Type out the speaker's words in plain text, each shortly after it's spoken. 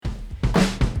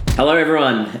Hello,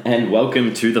 everyone, and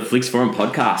welcome to the Flicks Forum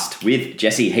podcast with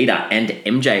Jesse, Heater, and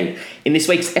MJ. In this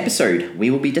week's episode, we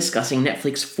will be discussing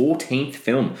Netflix's 14th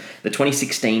film, the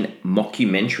 2016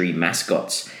 mockumentary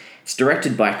Mascots. It's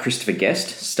directed by Christopher Guest,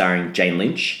 starring Jane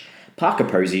Lynch, Parker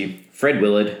Posey, Fred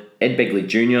Willard, Ed Begley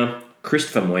Jr.,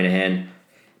 Christopher Moynihan,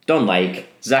 Don Lake,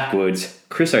 Zach Woods,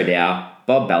 Chris O'Dowd,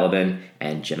 Bob Balaban,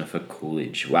 and Jennifer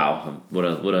Coolidge. Wow, what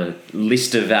a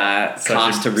list of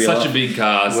cast to reel Such off. a big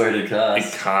cast. Worded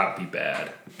cast. It can't be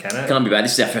bad, can it? Can't be bad.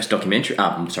 This is our first documentary.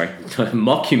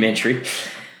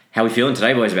 Mockumentary. How are we feeling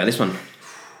today, boys, about this one?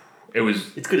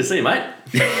 It's good to see you, mate.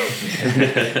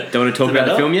 Don't want to talk about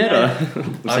the film yet?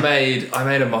 Or? I made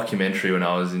a mockumentary when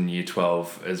I was in Year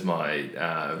 12 as my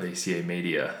VCA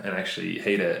media, and actually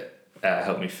Heater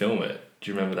helped me film it. Do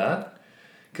you remember that?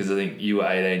 Because I think you were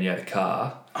 18, you had a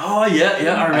car. Oh, yeah,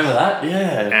 I remember that,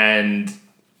 yeah. And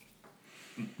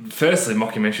firstly,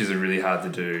 mockumentaries are really hard to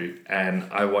do, and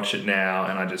I watch it now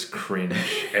and I just cringe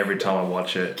every time I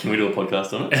watch it. Can we do a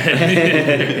podcast on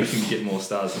it? You can get more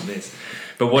stars than this.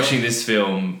 But watching this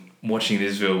film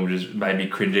just made me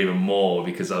cringe even more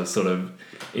because I was sort of,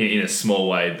 in a small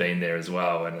way, been there as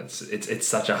well. And it's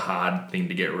such a hard thing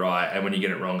to get right. And when you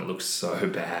get it wrong, it looks so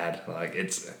bad.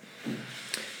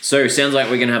 So, sounds like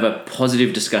we're going to have a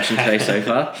positive discussion today so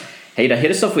far. Heater, hit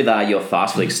us off with your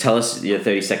fast flicks. Tell us your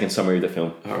 30-second summary of the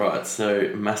film. Alright,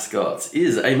 so Mascots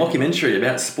is a mockumentary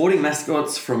about sporting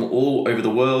mascots from all over the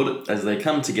world as they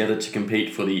come together to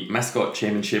compete for the Mascot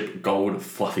Championship Gold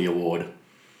Fluffy Award.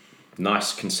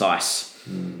 Nice, concise.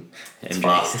 It's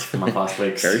fast for my fast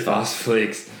flicks. Very Fast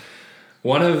flicks.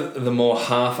 One of the more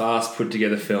half-assed put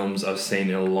together films I've seen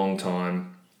in a long time.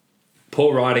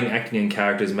 Poor writing, acting and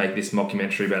characters make this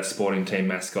mockumentary about sporting team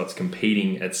mascots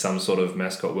competing at some sort of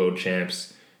mascot world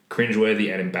champs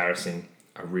cringeworthy and embarrassing.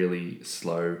 A really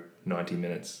slow 90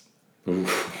 minutes.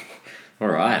 All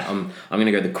right, I'm going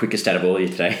to go the quickest out of all of you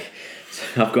today.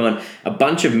 So I've gone, a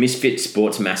bunch of misfit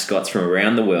sports mascots from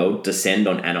around the world descend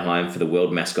on Anaheim for the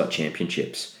World Mascot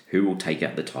Championships. Who will take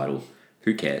out the title?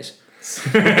 Who cares?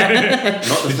 Not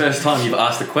the first time you've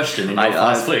asked a question in your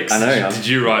fast flicks. I know. Did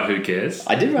you write Who Cares?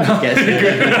 I did write a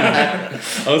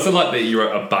guess. I also like that you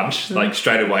wrote a bunch. Like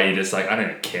straight away you're just like, I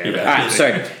don't care about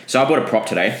this. So I bought a prop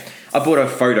today. I bought a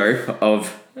photo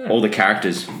of all the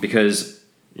characters because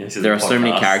there are so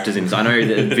many characters in this. I know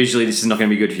that visually this is not going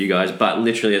to be good for you guys, but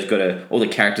literally it's got all the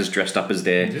characters dressed up as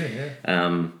their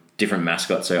different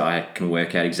mascots, so I can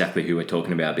work out exactly who we're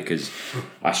talking about because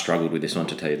I struggled with this one,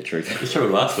 to tell you the truth. You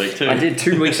struggled last week too. I did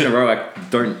 2 weeks in a row. I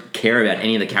don't care about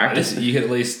any of the characters. You can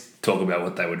at least talk about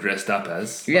what they were dressed up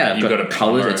as. Yeah, you've got a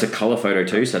colour. plumber, It's a colour photo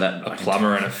too, so that a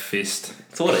plumber and a fist.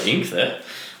 It's a lot of ink there.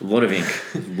 a lot of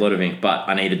ink. But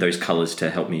I needed those colours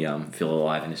to help me feel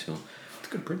alive in this film. It's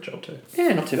a good print job too.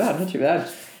 Yeah, not too bad.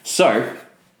 So I'm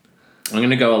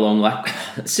going to go along like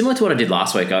similar to what I did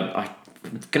last week. I'm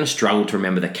going to struggle to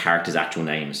remember the characters' actual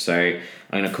names. So I'm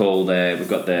going to call we've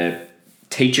got the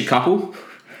teacher couple.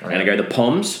 I'm going to go the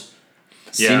Poms.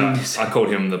 Yeah, I called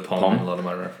him the Pom in a lot of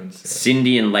my references.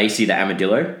 Cindy and Lacey the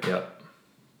Armadillo. Yep.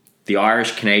 The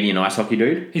Irish-Canadian ice hockey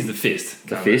dude. He's the fist.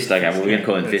 The Fist. Okay, well, we're going to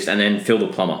call him Fist. And then Phil the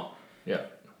Plumber.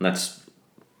 Yep. And that's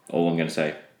all I'm going to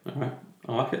say. Alright,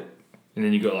 I like it. And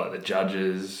then you got like the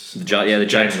judges. The Jane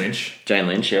judge. Lynch. Jane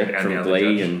Lynch, yeah, And the from other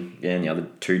Glee. judge. And the other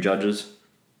 2 judges.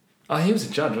 Oh, he was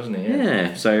a judge, wasn't he?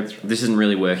 Yeah, so this isn't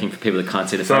really working for people that can't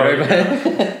see the Sorry.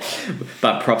 photo.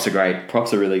 But props are great.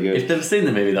 Props are really good. If they've seen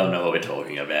the movie, they'll know what we're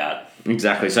talking about.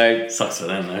 Exactly. So Sucks for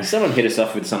them though. someone hit us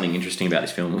off with something interesting about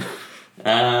this film.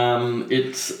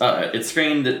 It's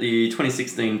screened at the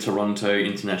 2016 Toronto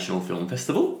International Film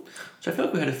Festival, which I feel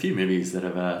like we had a few movies that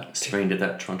have screened at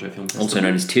that Toronto Film Festival. Also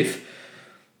known as TIFF.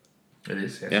 It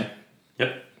is, yes.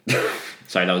 Yeah. Yep.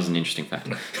 Sorry, that was an interesting fact.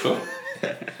 Sure.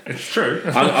 It's true.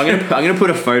 I'm gonna put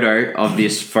a photo of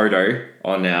this photo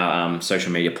on our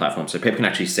social media platform so people can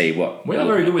actually see what We are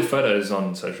very good with photos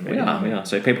on social we media. are.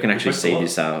 So people can actually post a see lot.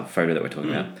 this photo that we're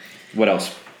talking about. What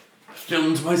else?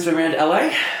 Filmed mostly around LA.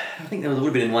 I think there was a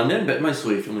little bit in London, but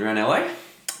mostly filmed around LA.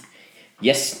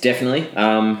 Yes, definitely.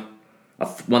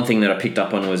 One thing that I picked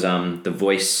up on was the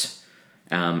voice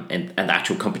and the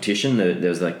actual competition. There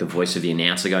was like the voice of the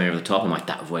announcer going over the top. I'm like,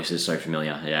 that voice is so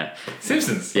familiar. Yeah.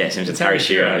 Simpsons. Yeah, Simpsons. It's Harry Harry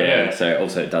Shearer. Shearer, Yeah. yeah. So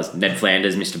also it does Ned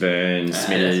Flanders, Mr. Burns,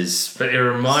 Smithers. But it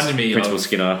reminded me Principal of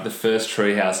Skinner. the first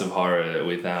Treehouse of Horror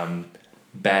with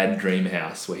Bad Dream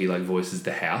House, where he like voices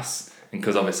the house. And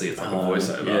because obviously it's like a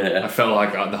voiceover. yeah. I felt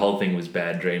like the whole thing was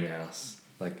Bad Dream House.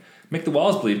 Like, make the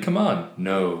walls bleed, come on.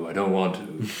 No, I don't want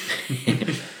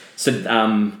to.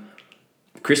 So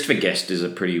Christopher Guest is a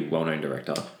pretty well-known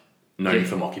director. known Yeah.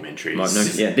 for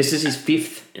mockumentaries. This is his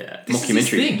fifth Yeah. This is his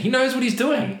mockumentary. thing. He knows what he's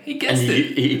doing. He And gets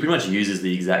it. he pretty much uses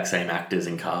the exact same actors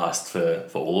and cast for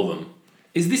all of them.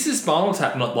 Is this his Spinal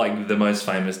Tap not like the most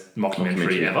famous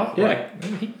mockumentary ever? Yeah. Like,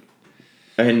 he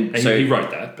And so he wrote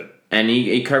that, but and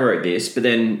he co-wrote this, but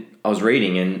then I was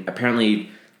reading, and apparently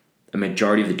a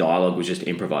majority of the dialogue was just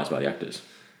improvised by the actors.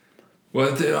 well,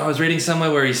 I was reading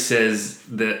somewhere where he says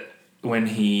that when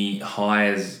he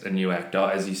hires a new actor,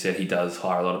 as you said, he does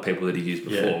hire a lot of people that he's used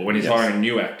before. Yeah. When he's Yes. hiring a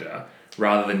new actor,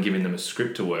 rather than giving them a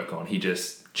script to work on, he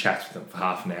just chats with them for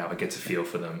half an hour, gets a feel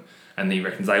for them, and he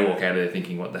reckons they walk out of there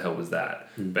thinking, "What the hell was that?"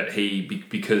 But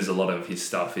because a lot of his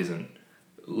stuff isn't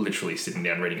literally sitting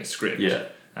down reading a script. Yeah.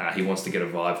 He wants to get a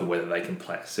vibe for whether they can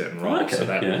play a certain role. Okay. So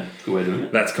that yeah. Good way of doing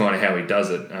it. that's kind of how he does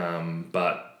it.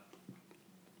 But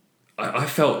I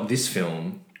felt this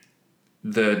film,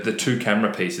 the two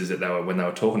camera pieces that when they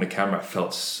were talking to camera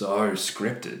felt so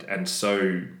scripted and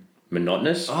so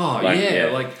Monotonous.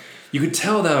 like you could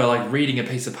tell they were like reading a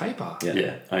piece of paper.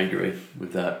 Yeah, I agree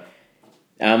with that.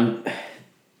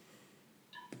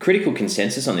 Critical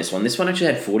consensus on this one. This one actually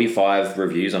had 45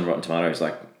 reviews on Rotten Tomatoes,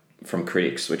 like from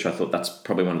critics, which I thought that's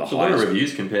probably one of the So a lot highest. of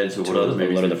reviews compared to what other a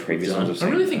movies lot of the we've previous done. ones. I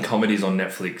really think comedies on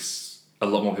Netflix, a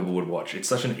lot more people would watch. It's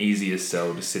such an easier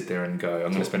sell to sit there and go, I'm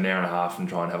going to spend an hour and a half and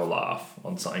try and have a laugh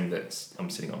on something that's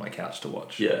I'm sitting on my couch to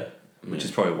watch. Yeah. Which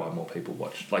is probably why more people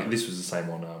watch. Like this was the same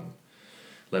on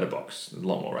Letterboxd. A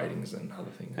lot more ratings than other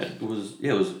things. It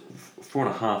was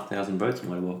 4,500 votes on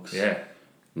Letterboxd. Yeah,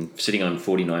 Sitting on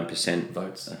 49%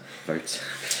 votes, votes.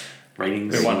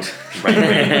 Ratings. Who won?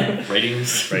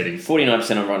 Ratings. ratings.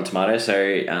 49% on Rotten Tomatoes,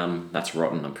 so that's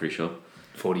rotten, I'm pretty sure.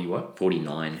 40 what?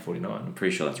 49. 49. I'm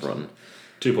pretty sure that's rotten.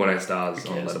 2.8 stars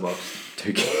on cares? Letterboxd.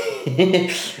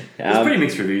 There's pretty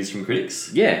mixed reviews from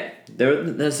critics. Yeah,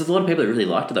 there's a lot of people that really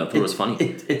liked it though. I thought it was funny.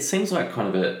 It seems like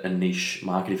kind of a niche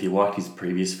market. If you like his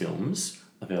previous films,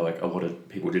 I feel like a lot of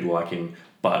people did like him,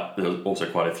 but there was also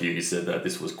quite a few who said that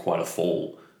this was quite a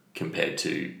fall compared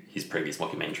to his previous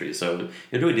mockumentaries. So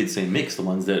it really did seem mixed. The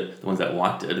ones that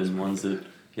liked it and the ones that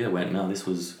went, no, this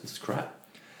is crap.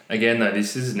 Again, though,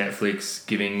 this is Netflix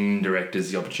giving directors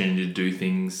the opportunity to do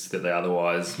things that they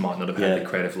otherwise might not have had the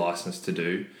creative license to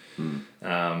do.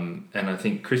 And I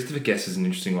think Christopher Guest is an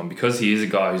interesting one because he is a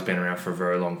guy who's been around for a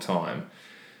very long time.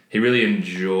 He really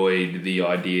enjoyed the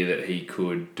idea that he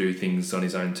could do things on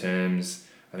his own terms.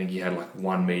 I think he had like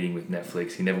one meeting with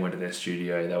Netflix. He never went to their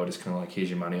studio. They were just kind of like, here's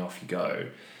your money, off you go.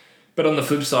 But on the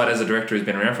flip side, as a director who's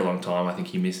been around for a long time, I think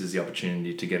he misses the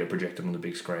opportunity to get it projected on the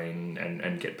big screen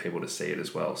and get people to see it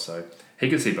as well. So he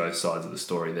could see both sides of the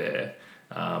story there.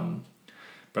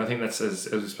 But I think that's, as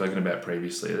we've spoken about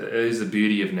previously, it is the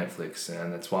beauty of Netflix,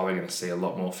 and that's why we're going to see a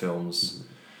lot more films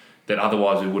that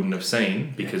otherwise we wouldn't have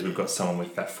seen because we've got someone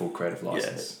with that full creative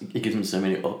license. Yeah, it gives them so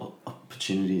many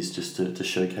opportunities just to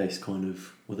showcase kind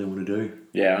of what they want to do.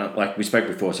 Yeah, like we spoke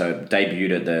before, so it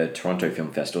debuted at the Toronto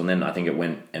Film Festival, and then I think it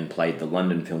went and played the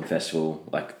London Film Festival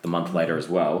like the month later as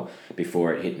well,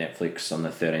 before it hit Netflix on the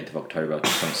 13th of October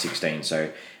 2016. So,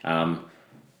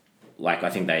 I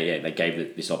think they gave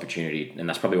it this opportunity, and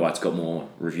that's probably why it's got more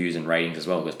reviews and ratings as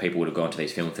well, because people would have gone to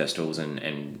these film festivals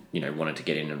and wanted to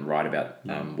get in and write about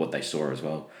what they saw as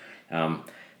well.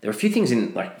 There were a few things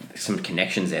in like some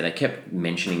connections there. They kept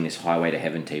mentioning this Highway to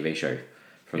Heaven TV show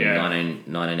from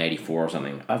 1984 or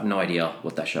something. I have no idea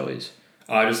what that show is.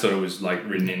 I just thought it was like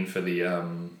written in for the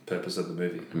purpose of the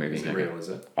movie. Is it okay. real, is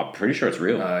it? I'm pretty sure it's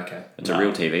real. Okay. It's a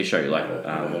real TV show. Never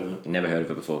heard of it. Never heard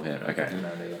of it before. Yeah, okay.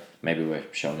 No, neither. Maybe we're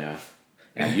showing our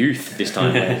youth this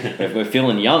time. We're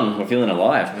feeling young. We're feeling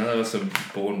alive. None of us are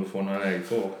born before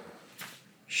 1984.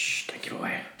 Shh, don't give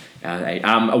away.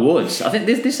 Awards. I think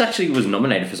this actually was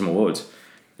nominated for some awards.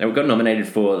 They got nominated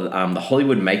for the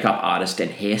Hollywood Makeup Artist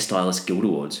and Hairstylist Guild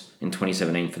Awards in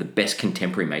 2017 for the Best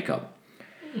Contemporary Makeup.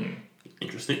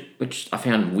 Interesting. Which I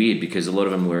found weird because a lot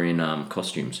of them were in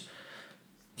costumes.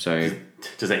 So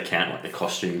Does that count, like the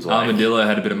costumes? Armadillo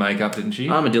had a bit of makeup, didn't she?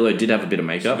 Armadillo did have a bit of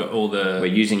makeup. She got all We're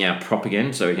using our prop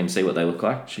again so we can see what they look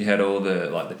like. She had all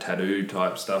the tattoo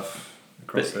type stuff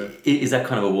across her. Is that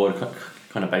kind of award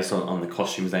kind of based on the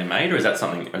costumes they made, or is that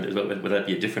something? Would that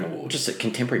be a different award? Just a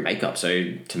contemporary makeup.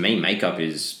 So to me, makeup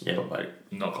is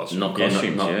Not costume. not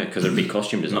costumes, not- because it'd be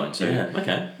costume design. So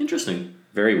Okay. Interesting.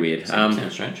 very weird.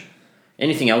 Sounds strange.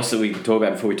 Anything else that we can talk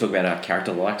about before we talk about our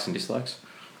character likes and dislikes?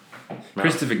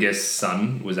 Christopher Guest's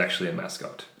son was actually a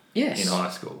mascot Yes. in high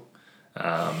school.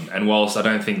 And whilst I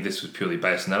don't think this was purely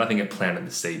based on that, I think it planted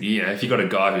the seed. If you've got a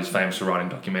guy who's famous for writing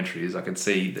documentaries, I can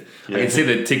see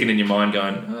the ticking in your mind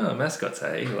going, oh, mascots,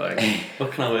 hey? Like,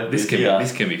 What can I work this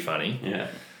with? can be funny. Yeah.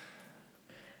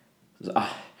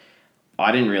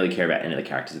 I didn't really care about any of the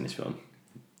characters in this film.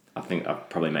 I think I've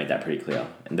probably made that pretty clear.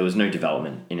 And there was no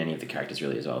development in any of the characters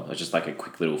really as well. It was just like a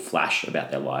quick little flash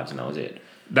about their lives and that was it.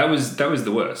 That was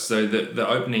the worst. So the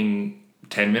opening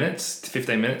 10 minutes to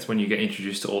 15 minutes when you get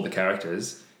introduced to all the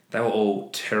characters, they were all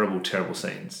terrible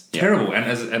scenes. Yeah. Terrible.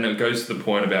 And it goes to the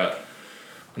point about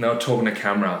when they were talking to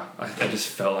camera, I just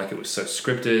felt like it was so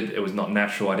scripted. It was not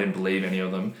natural. I didn't believe any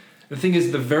of them. The thing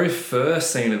is, the very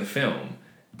first scene of the film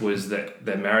was that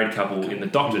their married couple in the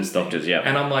doctor's thing. Doctors, yeah.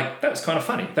 And I'm like, that was kind of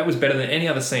funny. That was better than any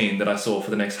other scene that I saw for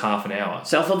the next half an hour.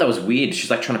 So I thought that was weird. She's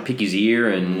like trying to pick his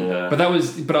ear and... But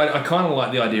I kind of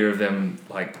like the idea of them,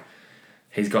 like,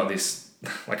 he's got this,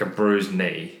 like a bruised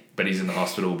knee, but he's in the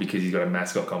hospital because he's got a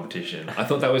mascot competition. I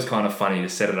thought that was kind of funny to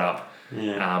set it up.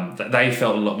 Yeah. They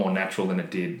felt a lot more natural than it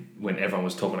did when everyone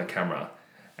was talking to camera.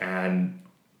 And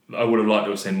I would have liked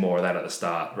to have seen more of that at the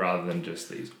start rather than just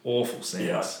these awful scenes.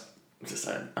 Yeah. Just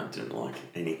I didn't like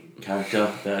any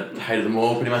character. That hated them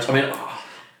all pretty much.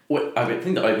 I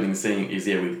think the opening scene is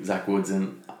with Zach Woods,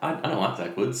 and I don't like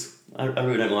Zach Woods. I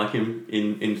really don't like him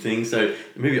in things. So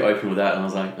the movie opened with that, and I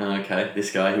was like, oh, okay,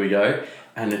 this guy, here we go.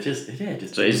 And it just.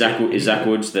 So is Zach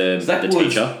Woods the Woods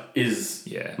teacher? Is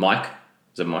Mike?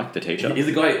 Is it Mike, the teacher? He's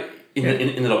the guy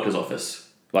in the doctor's office.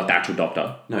 Like the actual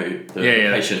doctor? No, the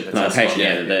patient. No, the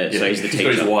patient, so he's the teacher.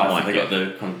 Got his wife. Mike, they got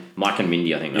the Mike and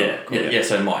Mindy, I think.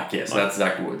 So Mike, so that's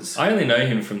Zach Woods. I only know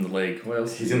him from The League. What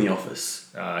else? He's in The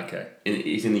Office. Okay.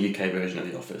 He's in the UK version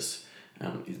of The Office.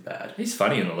 He's bad. He's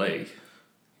funny in The League.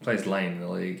 Plays Lane in The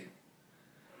League.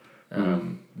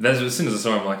 As soon as I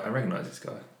saw him, I'm like, I recognise this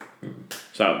guy.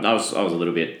 So I was a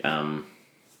little bit,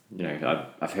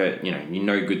 I've heard, you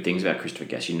know good things about Christopher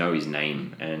Guest. You know his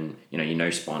name and, you know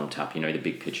Spinal Tap, you know the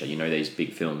big picture, you know these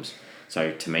big films.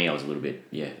 So to me, I was a little bit,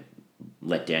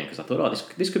 let down because I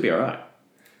thought, this could be all right.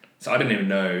 So I didn't even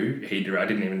know I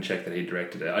didn't even check that he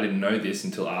directed it. I didn't know this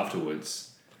until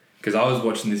afterwards because I was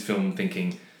watching this film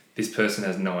thinking this person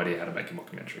has no idea how to make a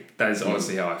mockumentary. That is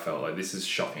honestly how I felt. Like, this is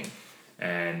shocking.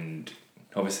 And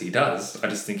obviously he does. I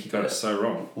just think he got it so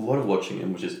wrong. A lot of watching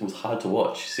him was hard to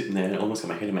watch, sitting there and almost got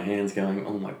my head in my hands going,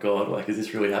 oh my God, like, is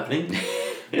this really happening?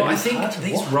 Well, I think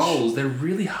these roles, they're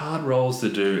really hard roles to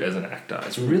do as an actor.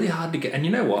 It's really hard to get. And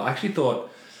you know what? I actually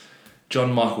thought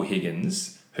John Michael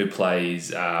Higgins, who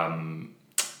plays from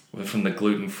the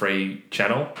gluten-free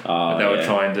channel, they were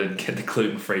trying to get the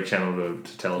gluten-free channel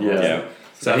to televise. Yeah.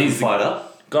 So he's the Fired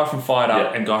Up? Guy from Fired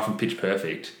Up and guy from Pitch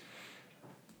Perfect.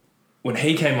 When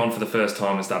he came on for the first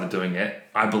time and started doing it,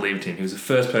 I believed him. He was the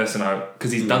first person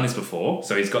because he's done this before,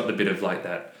 so he's got the bit of like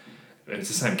that. It's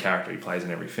the same character he plays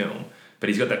in every film, but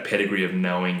he's got that pedigree of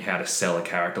knowing how to sell a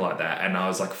character like that. And I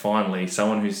was like, finally,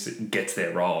 someone who gets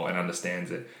their role and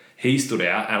understands it. He stood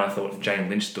out, and I thought Jane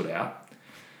Lynch stood out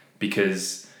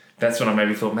because that's when I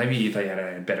maybe thought maybe if they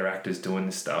had better actors doing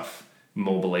this stuff,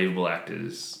 more believable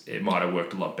actors, it might have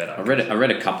worked a lot better. I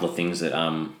read a couple of things that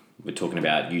we're talking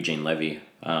about Eugene Levy.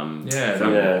 From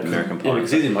American Pie.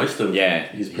 Because he's in most of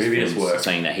his previous films, work.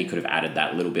 saying that he could have added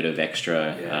that little bit of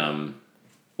extra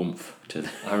oomph to the...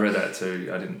 I read that too.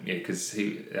 I didn't, because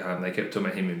they kept talking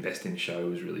about him investing in the show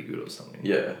was really good or something.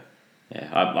 Yeah.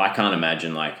 I can't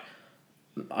imagine, like,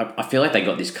 I feel like they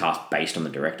got this cast based on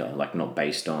the director, like not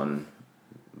based on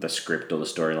the script or the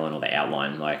storyline or the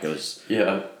outline. Like, it was...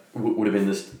 Yeah. Would have been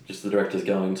just the director's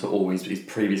going to all his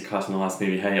previous cast in the last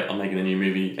movie, hey, I'm making a new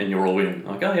movie and you're all in.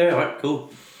 Like, oh yeah, alright, cool.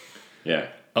 Yeah.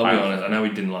 I'll be honest, I know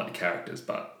we didn't like the characters,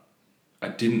 but I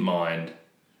didn't mind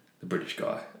the British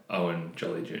guy, Owen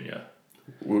Jolly Jr.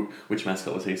 Which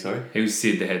mascot was he, sorry? He was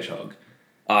Sid the Hedgehog.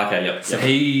 Oh, okay, yep. So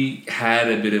he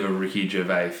had a bit of a Ricky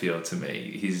Gervais feel to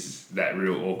me. That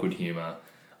real awkward humour.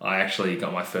 I actually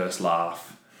got my first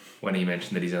laugh when he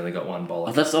mentioned that he's only got one ball.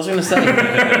 That's what I was going to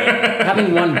say.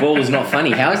 Having one ball is not funny.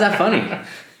 How is that funny?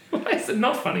 Why is it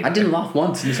not funny? I didn't laugh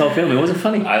once in this whole film. It wasn't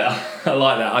funny. I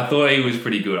like that. I thought he was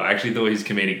pretty good. I actually thought his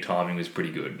comedic timing was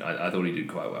pretty good. I thought he did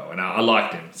quite well, and I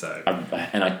liked him. So I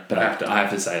have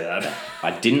to say that.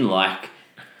 I didn't like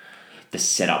the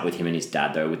setup with him and his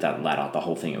dad though, with that ladder. The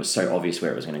whole thing. It was so obvious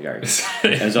where it was going to go. It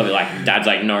was obvious, like Dad's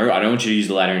like, no, I don't want you to use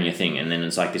the ladder in your thing, and then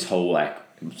it's like this whole like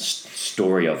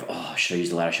story of, oh, should I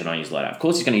use the ladder? Should I use the ladder? Of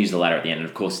course he's going to use the ladder at the end, and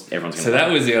of course everyone's going to... So that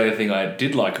was the other thing I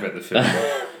did like about the film,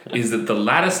 is that the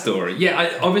ladder story...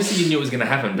 Yeah, obviously you knew it was going to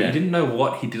happen, but you didn't know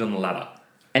what he did on the ladder.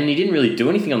 And he didn't really do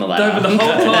anything on the ladder. No, but the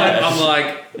whole time I'm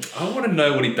like, I want to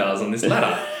know what he does on this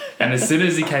ladder. And as soon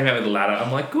as he came out with the ladder,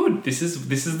 I'm like, good. This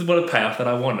is what a payoff that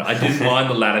I want. I didn't mind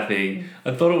the ladder thing.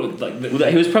 I thought it was like Well,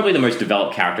 he was probably the most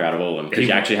developed character out of all of them because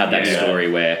he actually had that Yeah. story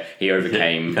where he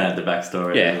overcame. Kind of the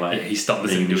backstory. Yeah. Like, he stopped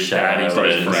listening to being his dad. He shallow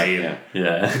was and- afraid. Yeah.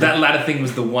 Yeah. That ladder thing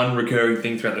was the one recurring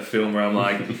thing throughout the film where I'm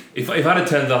like, if I'd have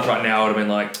turned off right now, I would have been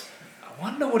like, I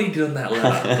wonder what he did on that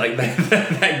ladder. Like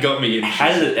that got me How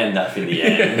interested. did it end up in the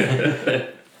end?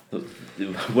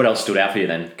 What else stood out for you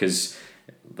then? Because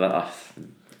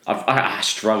I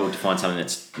struggled to find something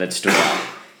that stood out.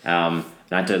 And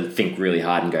I had to think really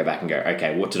hard and go back and go,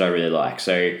 okay, what did I really like?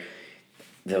 So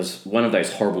there was one of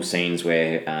those horrible scenes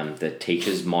where the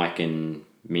teachers, Mike and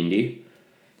Mindy,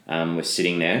 were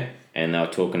sitting there and they were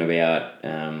talking about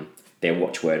their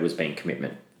watchword was being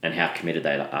commitment and how committed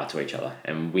they are to each other.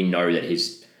 And we know that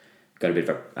he's got a bit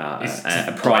of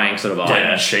a prying sort of eye.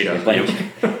 Blatant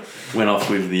cheater. Went off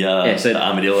with the so- the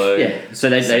armadillo. Yeah, so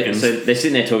they're seconds.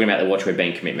 sitting there talking about the watchword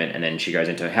being commitment, and then she goes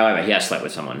into, however, he has slept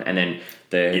with someone, and then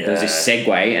there was this segue,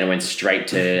 and it went straight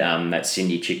to that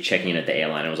Cindy chick checking in at the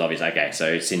airline. It was obvious, okay,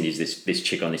 so Cindy's this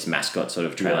chick on this mascot sort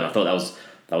of trail, and I thought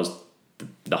that was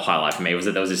the highlight for me was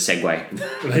that there was this segue.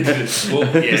 Well,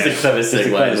 Just a yeah, clever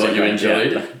segue is what you segue,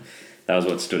 enjoyed. yeah. That was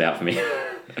what stood out for me.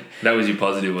 that was your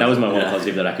positive. That was my one Yeah.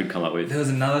 positive that I could come up with. There was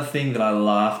another thing that I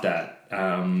laughed at.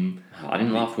 I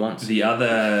didn't laugh once. The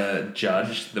other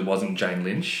judge that wasn't Jane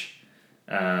Lynch,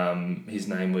 his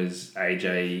name was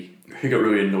AJ. Who got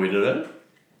really annoyed at her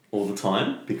all the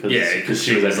time because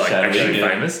she was like overshadowing actually it.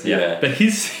 famous. Yeah. But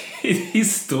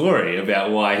his story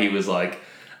about why he was like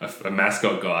a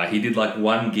mascot guy, he did like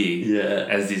one gig Yeah.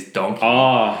 as this donkey.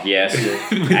 Oh yes,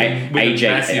 with a AJ.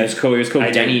 massive- It was cool. He was called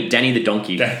AJ. Danny the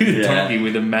donkey. The Yeah. donkey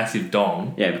with a massive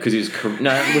dong. Yeah, because he was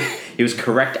he was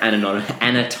correct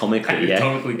anatomically. Yeah,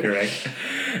 Anatomically correct.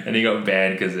 And he got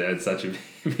banned because it had such a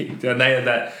big. And they had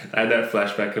that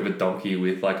flashback of a donkey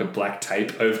with like a black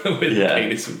tape over where the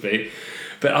penis would be.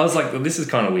 But I was like, well, this is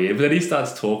kind of weird. But then he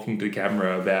starts talking to the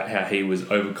camera about how he was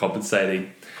overcompensating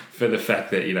for the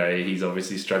fact that, you know, he's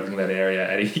obviously struggling in that area.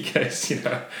 And he goes, you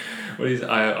know,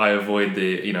 I avoid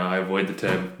the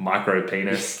term micro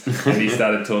penis. And he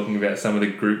started talking about some of the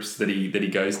groups that he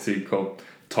goes to called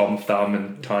Tom Thumb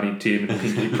and Tiny Tim and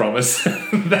Pinky Promise.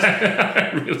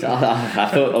 That really, I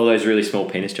thought all those really small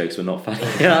penis jokes were not funny.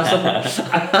 Yeah,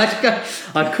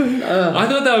 I couldn't. I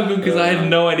thought that was good because I had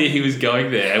no idea he was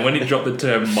going there. And when he dropped the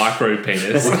term micro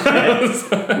penis,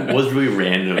 It was really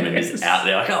random and just out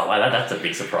there. Like, oh, wow, that's a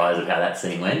big surprise of how that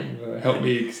scene went. help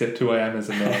me accept who I am as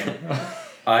a man.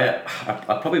 I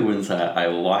probably wouldn't say I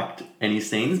liked any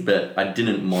scenes, but I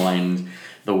didn't mind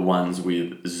the ones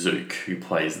with Zook, who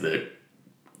plays the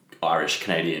Irish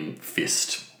Canadian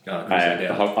fist. the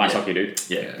ice hockey dude.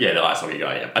 Yeah, the ice hockey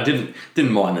guy. Yeah, I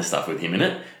didn't mind the stuff with him in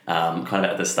it. Kind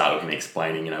of at the start of him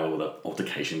explaining, you know, all the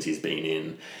altercations he's been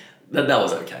in. That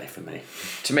was okay for me.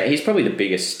 To me, he's probably the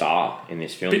biggest star in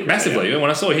this film. Massively. When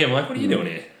I saw him, I'm like, what are you doing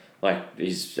here? Like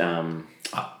he's the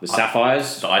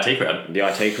Sapphires, The IT crowd. the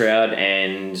IT crowd,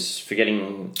 and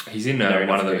forgetting. He's in No, one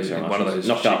not of those Forgetting one of Sarah those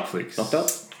Knocked chick Up. flicks. Knocked Up.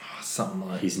 Something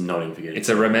like. He's not in forgetting. It's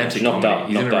a romantic Knocked comedy. Up,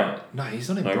 He's in Knocked a no, he's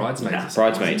not in No, Bridesmaids. nah. or something,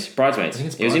 Bridesmaids. is he? Bridesmaids. I think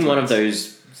it's He was in one of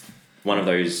Bridesmaids.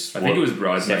 those. I think it was Seth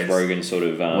Bridesmaids. Rogen sort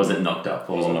of. Was it Knocked Up?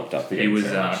 Or Was it Knocked Up? He was.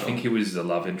 I think he was the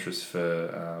love interest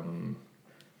for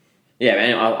Yeah,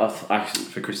 man. I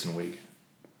Kristen Wiig.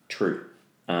 True.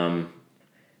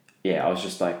 Yeah, I was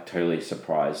just like totally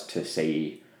surprised to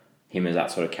see him as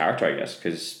that sort of character, I guess,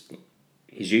 because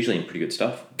he's usually in pretty good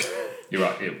stuff. You're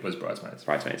right. It was Bridesmaids.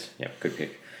 Bridesmaids. Yeah, good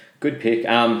pick. Good pick.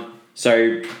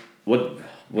 So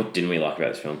what didn't we like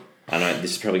about this film? I know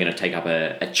this is probably going to take up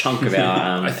a chunk of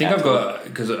our. I think our I've got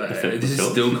because film. this is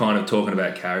still kind of talking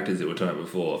about characters that we were talking about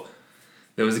before.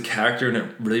 There was a character in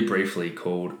it really briefly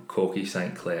called Corky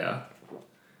St. Clair,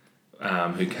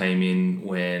 who came in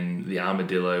when the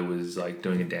armadillo was like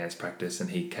doing a dance practice, and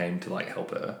he came to like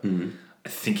help her. Mm-hmm. I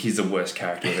think he's the worst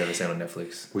character I've ever seen on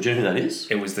Netflix. Would you know who that is?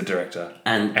 It was the director,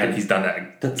 And he's done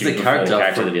that. That's gig the before.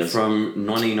 character that is. from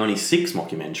 1996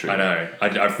 mockumentary. I know. I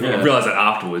Yeah. realised that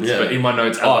afterwards, Yeah. but in my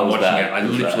notes as Oh, it I'm was watching bad. it, I It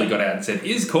was literally bad. got out and said,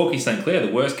 "Is Corky St. Clair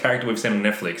the worst character we've seen on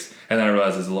Netflix?" And then I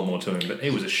realised there's a lot more to him, but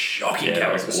it was a shocking Yeah,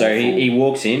 character. it was So he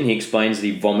walks in, he explains that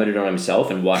he vomited on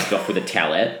himself and wiped off with a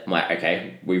towelette. I'm like,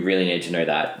 okay, we really need to know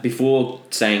that. Before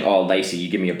saying, oh, Lacey, you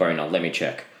give me a boner, let me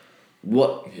check.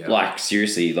 What, Yeah. like,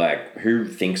 seriously, like, who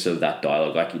thinks of that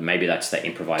dialogue? Like, maybe that's the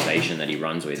improvisation that he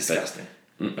runs with. Disgusting.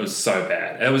 It was so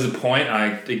bad. There was a point,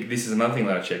 I think this is another thing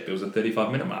that I checked, there was a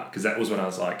 35-minute mark, because that was when I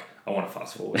was like, I want to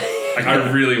fast forward. Like, I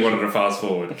really wanted to fast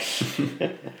forward.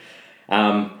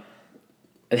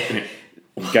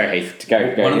 Go, Heath.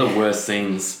 Go. One of the worst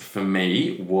scenes for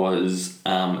me was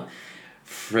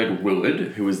Fred Willard,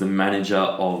 who was the manager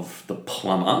of the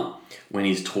plumber, when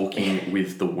he's talking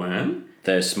with the worm,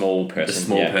 The small person. the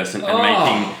small person,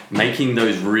 and making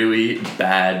those really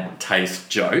bad taste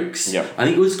jokes. Yep. I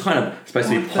think it was kind of supposed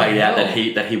to be What the played out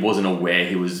hell? that he wasn't aware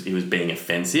he was being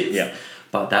offensive. Yep.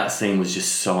 But that scene was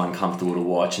just so uncomfortable to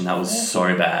watch, and that was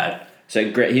so bad. So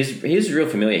great. He's real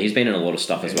familiar. He's been in a lot of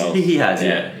stuff as well. He has,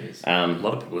 yeah. A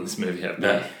lot of people in this movie have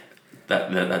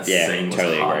That Yeah, scene was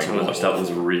totally hard agree. to watch. That was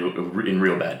in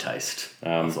real bad taste.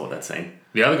 I thought that scene.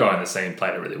 The other guy in the scene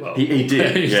played it really well. He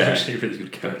did. He's yeah. actually a really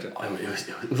good character.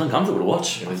 It was uncomfortable to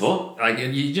watch. I thought. Like,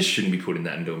 you just shouldn't be putting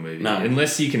that into a movie. No.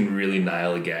 Unless you can really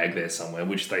nail a gag there somewhere,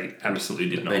 which they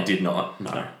absolutely did not. They did not.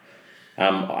 No.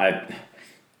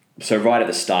 So right at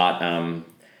the start,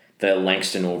 the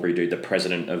Langston Aubrey dude, the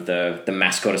president of the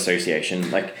mascot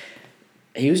association, like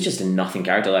he was just a nothing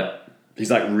character. Like he's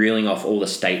like reeling off all the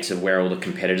states of where all the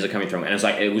competitors are coming from, and it's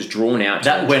like it was drawn out.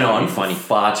 That went on funny,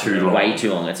 far too long. way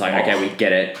too long. It's like okay, we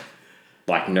get it.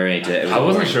 Like no need to. It was I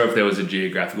wasn't boring. sure if there was a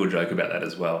geographical joke about that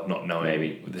as well, not knowing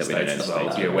Maybe the that we don't states know as the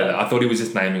well. states. Yeah, whether I thought he was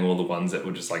just naming all the ones that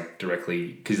were just like directly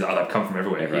because they've come from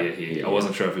everywhere. Everywhere. Here. Yeah, I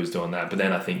wasn't sure if he was doing that, but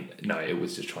then I think no, it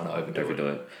was just trying to overdo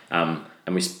it. And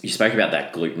you spoke about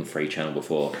that gluten-free channel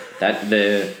before. That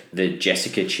the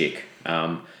Jessica chick.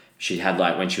 She had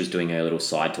like when she was doing her little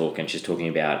side talk, and she's talking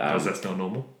about. Does that smell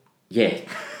normal? Yeah.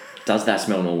 Does that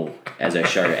smell normal as a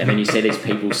show? And then you see these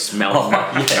people smelling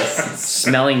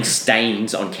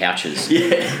stains on couches.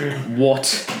 Yeah.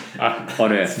 What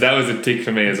on earth? That was a tick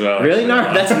for me as well. Really?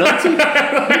 No, that's not.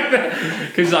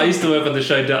 Because I used to work on the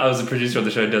show. I was a producer on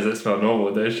the show. Does it smell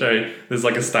normal? Their show. There's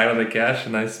like a stain on the couch,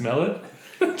 and they smell it.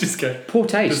 Just go. Poor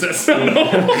Does taste. that smell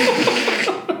normal?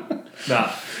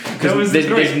 Nah. That was There's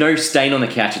great. no stain on the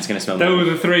couch. It's going to smell. That normal.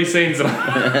 were the three scenes that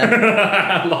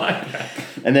I liked.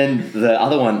 And then the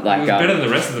other one, It like was better than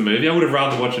the rest of the movie. I would have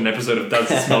rather watched an episode of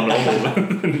Does It Smell Normal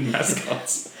than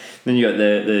Mascots. then you got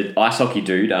the ice hockey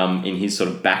dude in his sort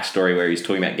of backstory where he's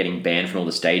talking about getting banned from all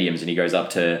the stadiums, and he goes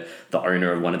up to the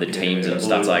owner of one of the teams and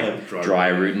starts like dry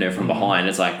rooting her from behind.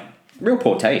 It's like real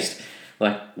poor taste.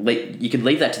 Like you could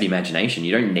leave that to the imagination.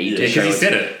 You don't need to. Because show he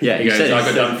said it. Yeah, he he goes, said it. I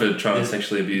got done for trying to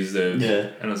sexually abuse the... Yeah.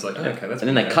 And I was like, oh, okay, that's... And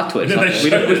then they bad. cut to it. It's And then like, they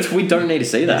showed it. we don't need to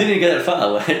see that. Didn't even get that far.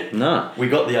 Like, No. we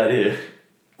got the idea.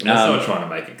 Unless they were trying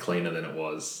to make it cleaner than it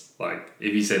was. Like,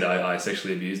 if you said I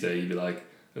sexually abused her, you'd be like,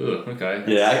 ugh, okay.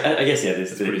 Yeah, I guess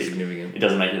It's pretty significant. It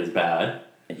doesn't make it as bad.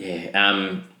 Yeah.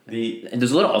 And The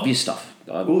there's a lot of obvious stuff.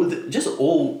 just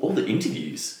all the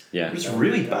interviews. Yeah. It's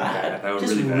really bad. They were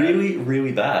just really bad. really,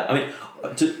 really bad. I mean,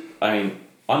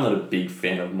 I'm not a big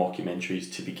fan of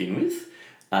mockumentaries to begin with,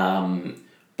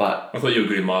 but I thought you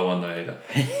agreed with my one though, either.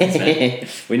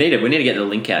 we need to get the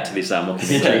link out to this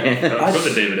mockumentary. I've got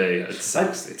the DVD. It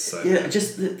sucks. It's so yeah,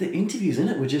 just the interviews in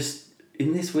it were just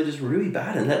really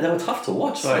bad, and they were tough to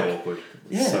watch. so Like, awkward.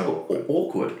 yeah, So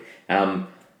awkward. awkward.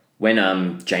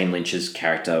 When Jane Lynch's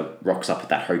character rocks up at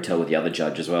that hotel with the other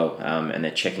judge as well, and they're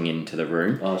checking into the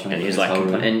room, Oh, trying and to he's get like, the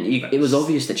hotel room. it was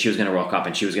obvious that she was going to rock up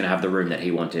and she was going to have the room that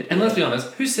he wanted. And let's be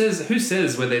honest, who says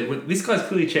when this guy's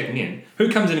clearly checking in?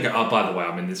 Who comes in and goes, oh, by the way,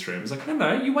 I'm in this room? It's like,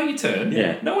 no, you wait your turn.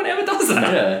 Yeah. No one ever does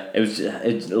that. Yeah. It was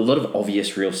it's a lot of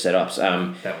obvious real setups.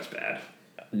 That was bad.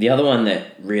 The other one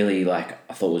that really I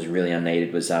thought was really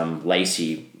unneeded was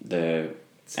Lacey, the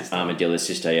Armadillo's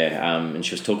sister, and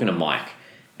she was talking to Mike.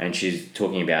 And she's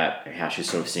talking about how she's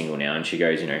sort of single now, and she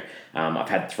goes, I've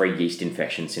had 3 yeast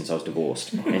infections since I was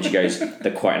divorced. And she goes,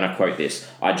 and I quote this,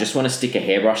 I just want to stick a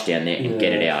hairbrush down there and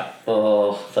get it out.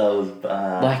 Oh, that was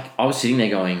bad. Like, I was sitting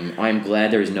there going, I am glad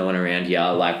there is no one around here,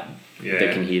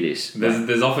 that can hear this.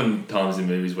 There's often times in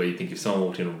movies where you think if someone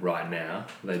walked in right now,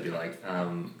 they'd be like,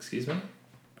 excuse me?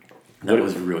 That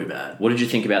was really bad. What did you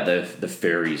think about the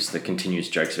furries, the continuous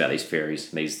jokes about these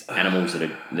furries, these animals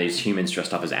these humans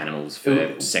dressed up as animals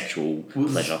for sexual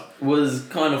pleasure? Was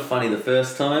kind of funny the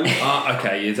first time. Oh,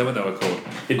 okay, is that what they were called?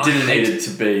 It didn't need it to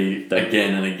be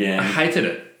again and again. I hated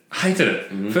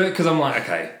it. Because I'm like,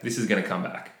 okay, this is going to come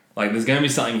back. Like, there's going to be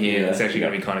something here that's actually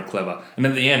going to be kind of clever. And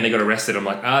then at the end, they got arrested. I'm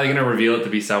like, they're going to reveal it to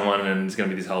be someone, and it's going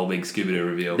to be this whole big Scooby-Doo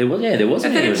reveal. There wasn't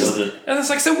And then any it just, of it. and it's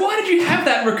like, so why did you have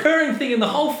that recurring thing in the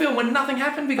whole film when nothing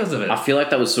happened because of it? I feel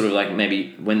like that was sort of like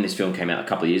maybe when this film came out a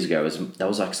couple of years ago, that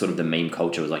was like sort of the meme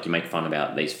culture, was like you make fun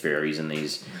about these furries and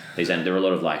these and there were a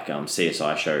lot of like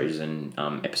CSI shows and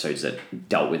episodes that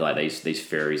dealt with like these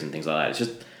furries and things like that. It's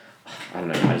just, I don't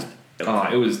know,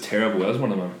 it was terrible. That was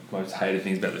one of my most hated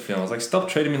things about the film. I was like, stop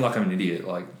treating me like I'm an idiot.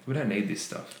 Like, we don't need this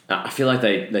stuff. I feel like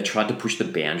they tried to push the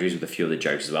boundaries with a few of the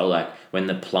jokes as well. Like when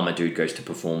the plumber dude goes to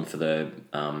perform for the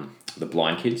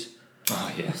blind kids.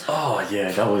 Oh, yeah. Oh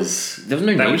yeah, that was There was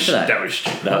no need for that. That was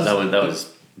stupid. that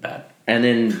was bad. And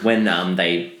then when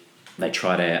they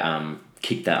try to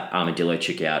kick that armadillo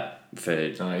chick out for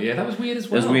Oh yeah, that was weird as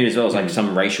it well. was weird as well. It was like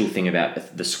some racial thing about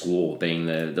the squaw being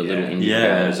the little Indian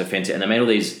girl that was offensive, and they made all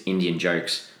these Indian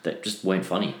jokes that just weren't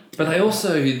funny. But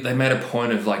they made a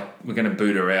point of like, we're going to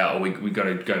boot her out, or we got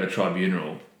to go to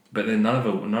tribunal. But then none of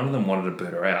them wanted to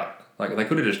boot her out. Like, they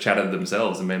could have just chatted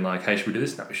themselves and been like, hey, should we do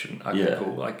this? No, we shouldn't. Okay,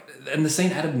 cool. Like, and the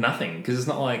scene added nothing, because it's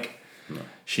not like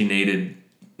she needed.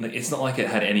 Like, it's not like it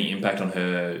had any impact on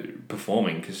her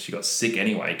performing, because she got sick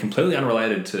anyway. Completely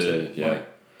unrelated to like,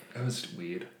 it was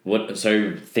weird.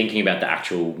 So thinking about the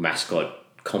actual mascot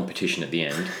competition at the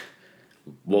end,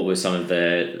 what were some of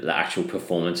the actual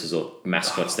performances or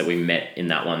mascots that we met in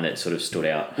that one that sort of stood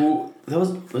out? Well, that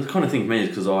was the kind of thing for me,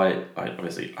 because I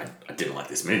obviously I didn't like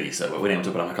this movie, so when I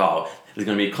took it, I'm like, oh, there's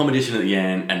going to be a competition at the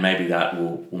end, and maybe that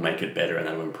will make it better, and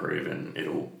that will improve, and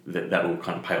that will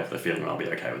kind of pay off the film, and I'll be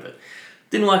okay with it.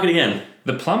 Didn't like it again.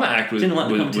 The plumber act was Didn't like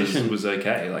the competition. was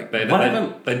okay. Like they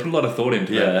put a lot of thought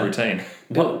into Yeah. that routine.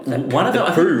 Well, one of The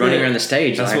them, crew running around the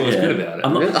stage. That's like, what was good about it.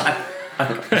 I'm not,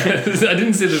 I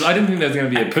didn't think there was going to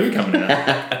be a poo coming out.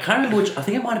 I can't remember which. I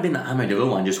think it might have been the armadillo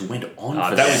one. Just went on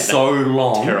for that was so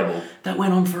long. Terrible. That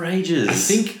went on for ages. I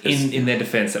think in their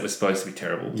defense, that was supposed to be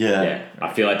terrible. Yeah,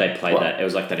 I feel like they played that. It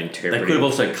was like that They interpretive. could have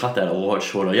also cut that a lot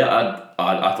shorter. Yeah,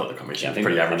 I thought the competition was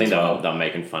pretty average. I think as well. they're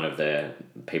making fun of the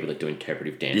people that do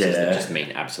interpretive dances that just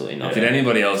mean absolutely nothing. Did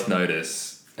anybody else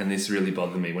notice? And this really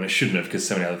bothered me when it shouldn't have, because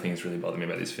so many other things really bothered me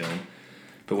about this film.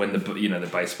 But when the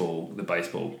baseball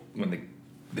when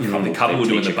the couple were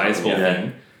doing the teacher couple, baseball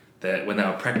thing, that when they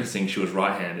were practicing, she was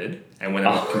right-handed, and when they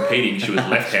were competing, she was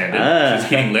left-handed. She was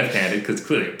hitting left-handed, because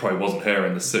clearly it probably wasn't her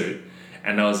in the suit.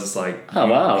 And I was just like, Oh,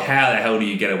 wow. how the hell do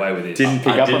you get away with this? Didn't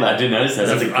pick up on that. I didn't notice that.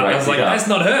 That's a great I was like, pickup. that's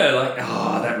not her. Like,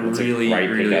 that really great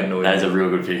pickup. annoyed me. That is a real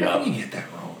good How pickup. do you get that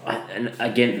wrong? And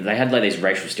again, they had like these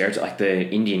racial stereotypes, like the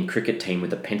Indian cricket team with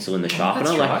the pencil and the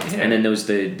sharpener, that's right, yeah. and then there was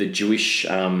the Jewish,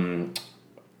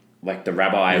 like the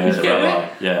rabbi was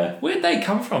Yeah. Where'd they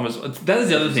come from? That is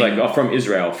the other It's thing. like from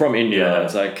Israel, from India. Yeah.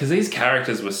 It's like Because these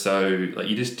characters were so like,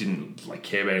 you just didn't like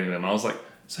care about any of them. I was like,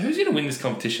 so who's going to win this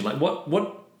competition? Like,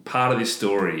 what part of this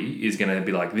story is going to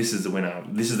be like, this is the winner,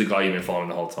 this is the guy you've been following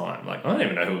the whole time? Like, I don't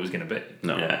even know who it was going to be.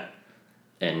 no, Yeah.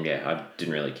 and I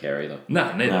didn't really care either.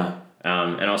 No, neither. No.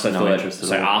 And I also No thought interest at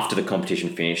so. all. After the competition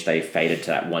finished, they faded to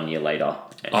that 1 year later.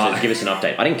 Oh. So give us an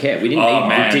update. I didn't care. We didn't Oh, need.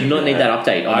 man. We did not need that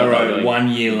update. on I what they were wrote doing. 1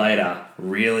 year later.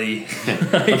 Really?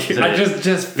 Like, I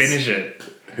just finish it.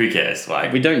 Who cares?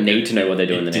 Like, We don't need to know what they're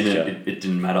doing the next year. it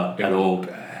didn't matter at all.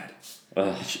 Bad.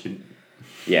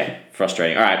 Yeah,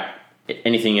 frustrating. All right.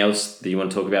 Anything else that you want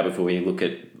to talk about before we look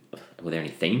at? Were there any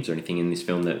themes or anything in this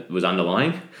film that was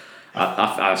underlying?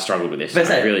 I struggled with this.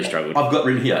 I really struggled. I've got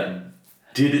written here.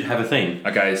 Did it have a theme?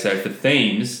 Okay, so for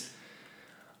themes,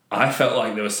 I felt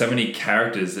like there were so many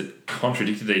characters that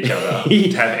contradicted each other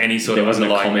to have any sort There of wasn't a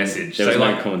underlying common- message. there was so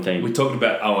no like, common theme. We talked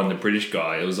about and the British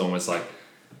guy. It was almost like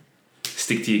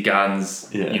stick to your guns.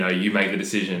 Yeah. You know, you make the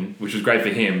decision, which was great for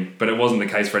him, but it wasn't the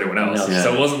case for anyone else. No. Yeah.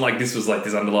 So it wasn't like this was like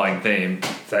this underlying theme.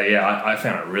 So yeah, I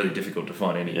found it really difficult to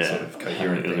find any sort of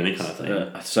coherent of any themes. kind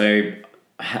of thing. So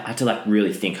I had to like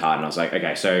really think hard, and I was like,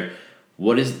 okay, so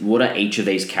what are each of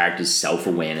these characters'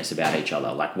 self-awareness about each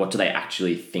other? Like, what do they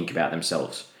actually think about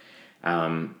themselves?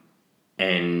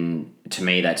 And to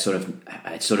me, it's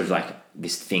sort of like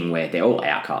this thing where they're all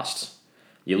outcasts.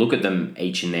 You look at them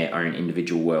each in their own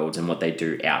individual worlds and what they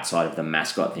do outside of the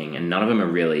mascot thing, and none of them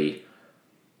didn't really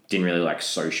like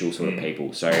social sort of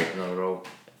people. So Not at all.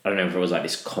 I don't know if it was like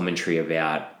this commentary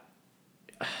about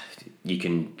you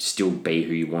can still be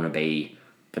who you want to be,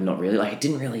 but not really. Like, it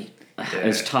didn't really. It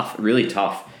was tough, really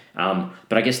tough.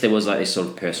 But I guess there was like this sort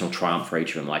of personal triumph for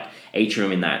each of them. Like each of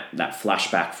them in that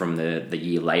flashback from the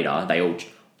year later, they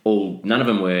all none of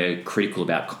them were critical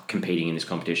about competing in this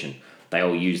competition. They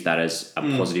all used that as a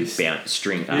positive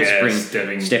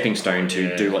stepping stone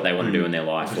to do what they want to do in their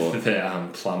life. Or The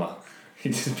plumber. He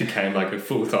just became like a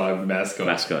full-time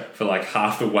mascot. For like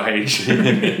half the wage.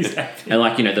 He's happy. and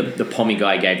like, you know, the pommy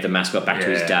guy gave the mascot back to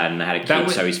his dad, and they had a kid,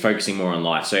 so he's focusing more on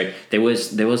life. So there was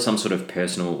some sort of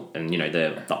personal, and you know,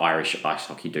 the Irish ice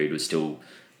hockey dude was still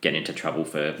getting into trouble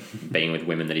for being with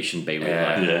women that he shouldn't be with.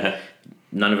 Like, Yeah.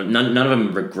 none of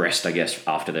them regressed, I guess,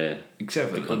 after the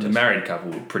Except for the married couple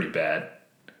were pretty bad.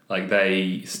 Like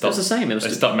they stopped. It was the same. It was they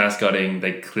stopped mascotting.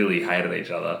 They clearly hated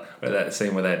each other. But that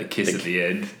scene where they had to kiss at the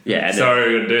end. Yeah, and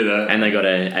Sorry, we're gonna do that. and they got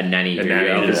a nanny who nanny,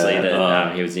 obviously yeah.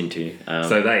 that he was into.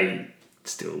 So they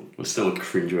still It was still a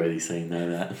cringeworthy scene though,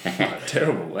 that.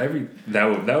 terrible. They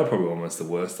were probably almost the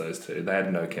worst. Those two. They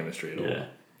had no chemistry at all. Yeah.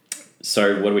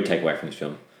 So what do we take away from this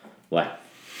film? Like,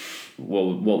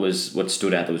 what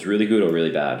stood out that was really good or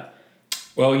really bad?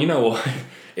 Well, you know what?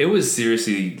 It was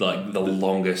seriously like the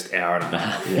longest hour and a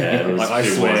half. Yeah, it was, Like, I it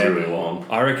was swear, really long.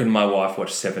 I reckon my wife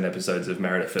watched 7 episodes of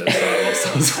Married at First Sight whilst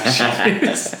I was watching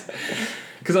this.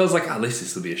 Because I was like, at least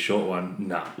this will be a short one.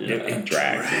 No, it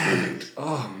dragged.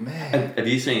 Oh, man. Have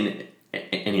you seen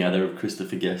any other of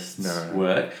Christopher Guest's No.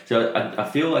 work? So I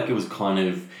feel like it was kind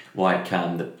of like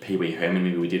the Pee Wee Herman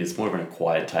movie we did. It's more of an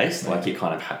acquired taste. Like you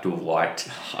kind of had to have liked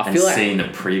and feel like seen the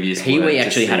previous Pee work Wee to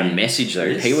actually had a see message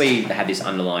though. this. Pee Wee had this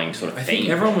underlying sort of I think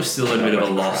theme. everyone was still at a bit of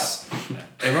a loss.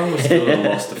 Everyone was still at a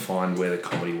loss to find where the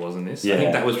comedy was in this. I Yeah.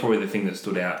 think that was probably the thing that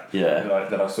stood out. Yeah.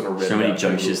 That I sort of read So many about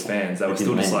from jokes little just fans. They were didn't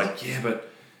still just land. like, yeah, but it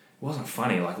wasn't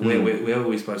funny. Like, where were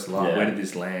we supposed to laugh? Yeah. Where did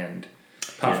this land?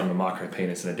 Apart from a micro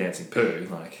penis and a dancing poo,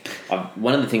 like.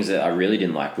 One of the things that I really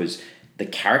didn't like was the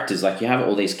characters. Like you have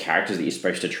all these characters that you're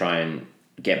supposed to try and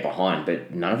get behind,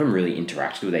 but none of them really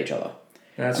interacted with each other.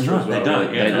 That's No, true as they well.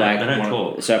 don't. Yeah, They they like- don't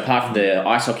talk. So apart from the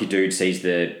ice hockey dude sees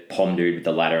the pom dude with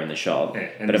the ladder in the shop, Yeah,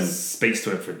 and but speaks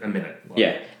to him for a minute. Like,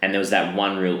 yeah, and there was that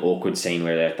one real awkward scene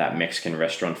where they're at that Mexican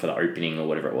restaurant for the opening or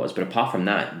whatever it was. But apart from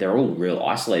that, they're all real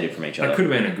isolated from each other. That could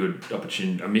have been a good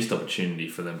opportunity, a missed opportunity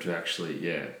for them to actually,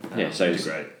 So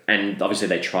integrate. And obviously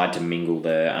they tried to mingle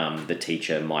the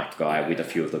teacher Mike guy with a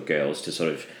few of the girls to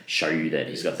sort of show you that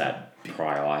he's got that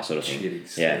prior eye sort of thing.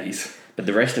 Shitty Yeah. steez. But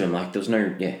the rest of them, like, there was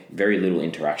very little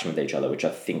interaction with each other, which I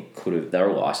think they're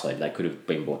all isolated. They could have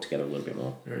been brought together a little bit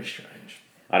more. Very strange.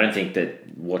 I don't think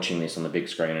that watching this on the big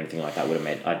screen or anything like that would have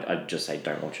made. I'd just say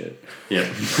don't watch it. Yeah.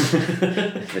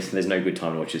 There's no good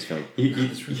time to watch this film.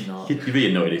 It's really not. You'd be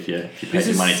annoyed if you paid This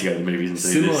your is money to go to the movies and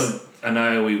see Similar, this. I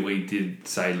know we did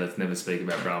say let's never speak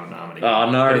about Brahman Naman again. Oh,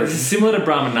 no. But it's similar to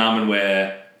Brahman Naman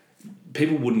where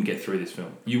people wouldn't get through this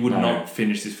film. You would No. not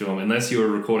finish this film unless you were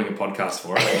recording a podcast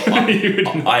for it. You would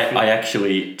not I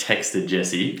actually texted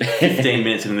Jesse 15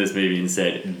 minutes into this movie and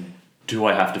said, do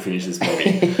I have to finish this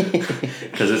movie?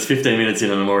 Because it's 15 minutes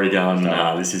in and I'm already going,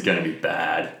 nah, this is going to be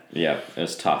bad. Yeah, it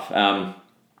was tough.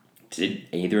 Did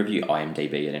either of you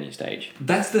IMDb at any stage?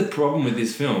 That's the problem with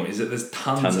this film is that there's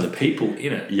tons of people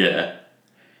in it. Yeah.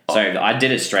 So I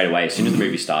did it straight away as soon as the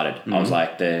movie started. I was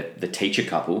like, the teacher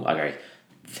couple. I go,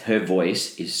 her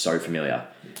voice is so familiar.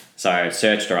 So I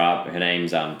searched her up. Her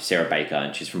name's Sarah Baker,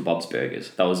 and she's from Bob's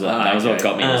Burgers. That was what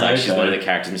got me. It was like she's one of the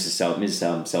characters, Mrs.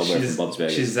 Selberg from Bob's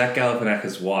Burgers. She's Zach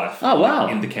Galifianakis' wife. Oh, wow.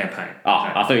 In the campaign. Oh,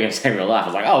 I thought you were going to say real life. I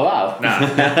was like, oh wow. Nah.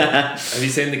 Have you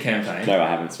seen the campaign? No, I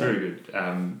haven't. It's very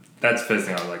good. That's the first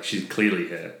thing I was like, she's clearly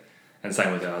her. And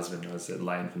same with her husband. I said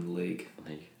Lane from the League.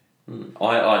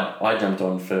 I jumped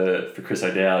on for Chris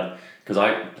O'Dowd because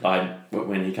I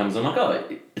when he comes on, I'm like,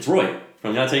 oh, it's Roy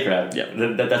from the IT crowd. Yeah.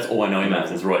 That's all I know him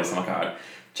as is Roy. So I'm like, all right,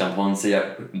 jump on, see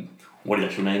what his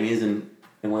actual name is and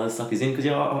what other stuff he's in because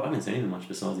I haven't seen him much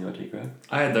besides the IT crowd.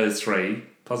 I had those 3,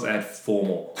 plus I had 4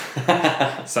 more.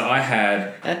 So I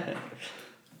had...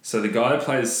 So the guy that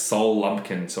plays Sol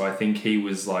Lumpkin, so I think he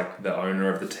was like the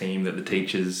owner of the team that the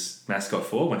teacher's mascot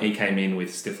for when he came in with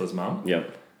Stifler's mum.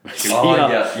 Yep. Oh,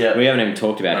 yeah. We haven't even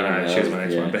talked about him. I know, she was my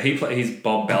next one. But he's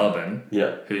Bob Balaban,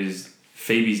 Yeah. who's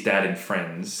Phoebe's dad in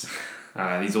Friends.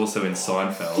 He's also in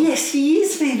Seinfeld. Yes, he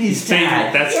is Phoebe's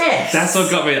dad. That's what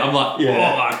got me. I'm like,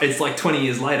 Yeah. oh, it's like 20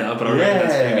 years later, but I reckon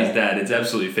that's Yeah. Phoebe's dad. It's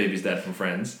absolutely Phoebe's dad from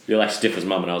Friends. You're like Stifler's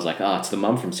mum, and I was like, oh, it's the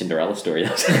mum from Cinderella story. It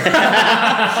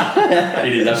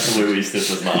is absolutely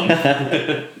Stifler's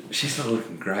mum. She's not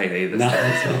looking great either.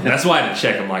 That's why I had to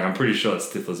check. I'm like, I'm pretty sure it's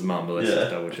Stifler's mum, but let's Yeah.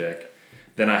 just double check.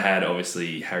 Then I had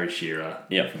obviously Harry Shearer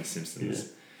Yep. from The Simpsons.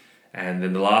 And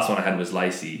then the last one I had was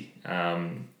Lacey,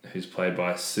 who's played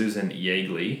by Susan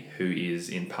Yeagley, who is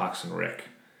in Parks and Rec.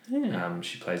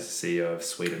 She plays the CEO of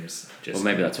Sweetums. Well,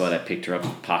 maybe that's why they picked her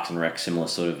up. Parks and Rec, similar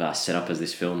sort of setup as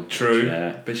this film. True,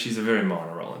 Yeah. but she's a very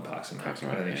minor role in Parks and Rec. Parks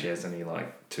and I don't Rec, think yeah. she has any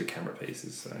like 2 camera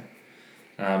pieces. So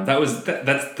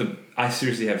I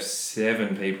seriously have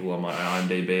 7 people on my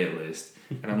IMDb at least,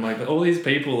 and I'm like, but all these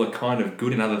people are kind of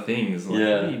good in other things. Like, Yeah.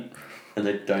 really And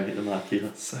they don't hit the mark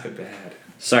either. so bad.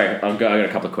 So I got a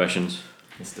couple of questions.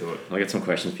 Let's do it. I got some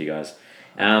questions for you guys.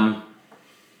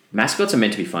 Mascots are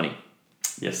meant to be funny.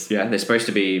 Yes. Yeah, they're supposed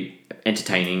to be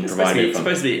entertaining, It's providing fun.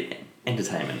 supposed to be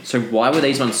entertainment. So why were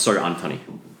these ones so unfunny?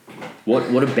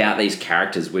 What about these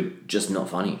characters were just not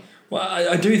funny? Well,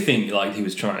 I do think like he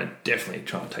was definitely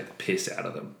trying to take the piss out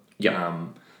of them. Yeah.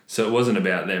 So it wasn't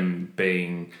about them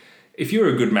being. If you're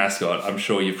a good mascot, I'm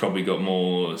sure you've probably got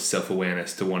more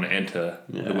self-awareness to want to enter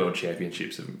the World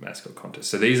Championships of mascot contests.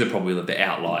 So these are probably the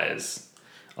outliers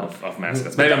of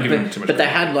mascots. Maybe I'm giving them too much. But they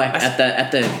credit. had like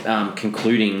at the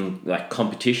concluding like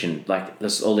competition, like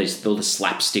there's all the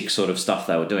slapstick sort of stuff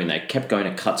they were doing. They kept going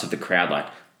to cuts of the crowd like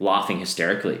laughing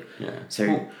hysterically. Yeah.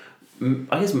 So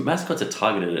I guess mascots are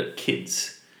targeted at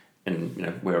kids,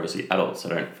 and we're obviously adults,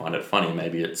 so I don't find it funny.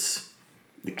 Maybe it's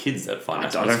the kids that find I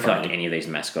mascots don't feel funny. like any of these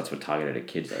mascots were targeted at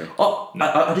kids though. Oh,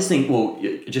 I just think,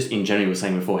 just in general, we were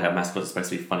saying before how mascots are supposed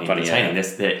to be funny and entertaining. Yeah.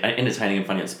 They're entertaining and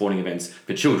funny at sporting events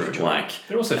for children. Like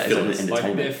They're also as fillers. Like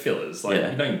entertainment. they're fillers. Like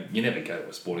Yeah. you never go to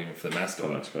a sporting event for the mascot.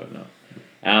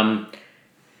 No.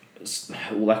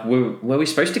 Like were we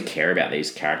supposed to care about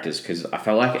these characters? Because I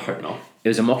felt like I hope not. it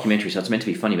was a mockumentary, so it's meant to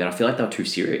be funny, but I feel like they were too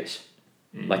serious.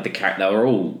 Like they were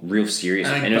all real serious,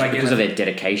 and it was because of their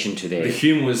dedication to their. The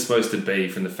humour was supposed to be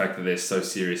from the fact that they're so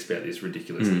serious about this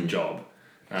ridiculous job.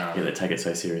 Yeah, they take it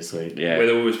so seriously. Yeah.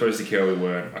 Whether we were supposed to care or we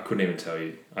weren't, I couldn't even tell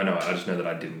you. I just know that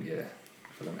I didn't care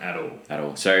for them at all. At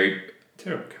all. So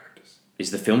Terrible characters.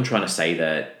 is the film trying to say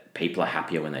that people are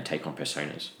happier when they take on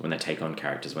personas, when they take on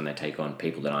characters, when they take on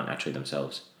people that aren't actually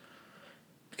themselves?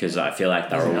 Because I feel like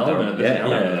they're all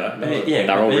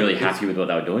really happy with what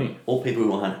they were doing. All people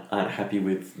who aren't happy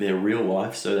with their real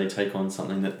life, so they take on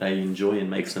something that they enjoy and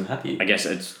makes them happy. I guess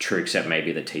it's true, except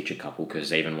maybe the teacher couple,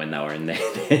 because even when they were in their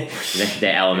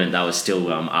element, they were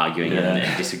still arguing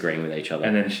and disagreeing with each other.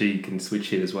 And then she can switch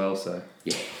hit as well, so.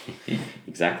 Yeah,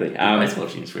 exactly. Baseball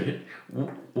teams, really.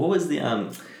 What was the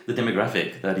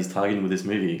demographic that he's targeting with this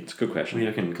movie? It's a good question. What do you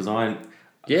reckon? Because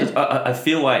I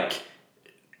feel like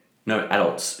no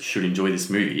adults should enjoy this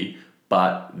movie,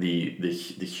 but the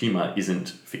humour isn't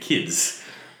for kids.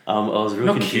 I was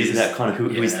really confused about kind of who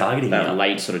he's targeting. That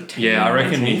late sort of teen. Yeah, I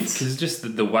reckon teens. because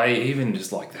just the way, even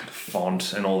just like that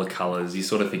font and all the colours, you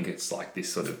sort of think it's like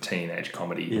this sort of teenage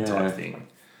comedy type thing.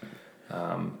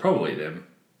 Probably them.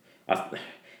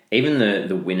 Even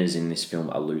the winners in this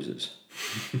film are losers.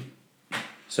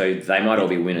 So they might all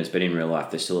be winners, but in real life,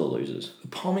 they're still the losers. The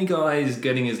Pommy guy is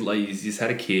getting he's just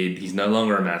had a kid, he's no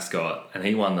longer a mascot, and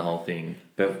he won the whole thing.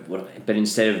 But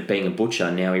instead of being a butcher,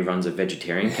 now he runs a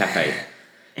vegetarian cafe.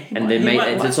 And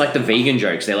it's like the vegan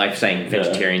jokes. They're like saying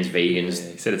vegetarians, vegans.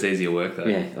 Yeah, he said it's easier work though.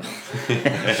 Yeah.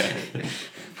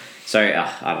 So,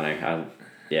 I don't know.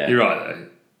 Yeah. You're right though.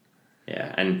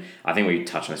 Yeah, and I think we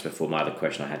touched on this before. My other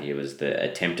question I had here was the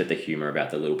attempt at the humour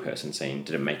about the little person scene.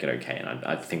 Did it make it okay? And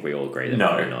I think we all agree that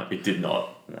probably not. It did not.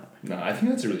 No, I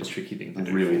think that's a really tricky thing to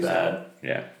do. Really bad.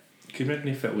 Yeah. Could you imagine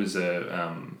if it was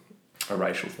a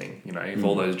racial thing? If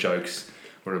all those jokes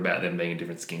were about them being a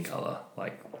different skin colour,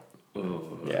 like,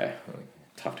 ooh. Yeah,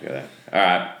 tough to go there. All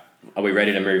right, are we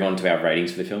ready to move on to our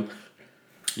ratings for the film?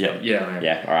 Yep. Yeah, I am.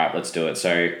 Yeah. All right, let's do it.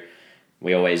 So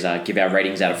we always give our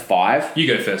ratings out of 5. You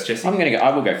go first, Jesse.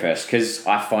 I will go first because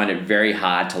I find it very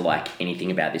hard to like anything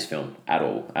about this film at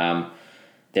all.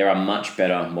 There are much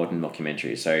better modern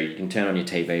documentaries. So you can turn on your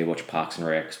TV, watch Parks and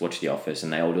Recs, watch The Office,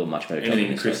 and they all do a much better job.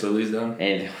 Anything Chris Lilly's done?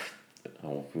 And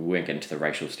we won't get into the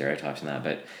racial stereotypes and that,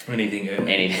 but Anything.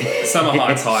 anything. Summer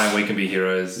Heights High and We Can Be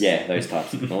Heroes. Yeah, those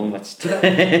types. Well, that's But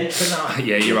no,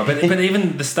 yeah, you're right. But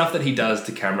even the stuff that he does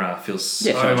to camera feels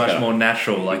so so much much better. more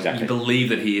natural. Like Exactly. you believe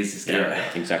that he is this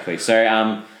character. Exactly.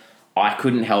 So I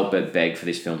couldn't help but beg for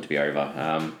this film to be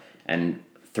over. And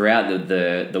throughout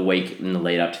the week in the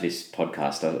lead up to this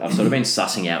podcast, I've sort of been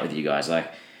sussing out with you guys,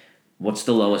 like, what's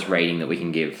the lowest rating that we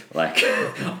can give, like,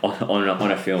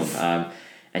 on a film?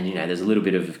 And there's a little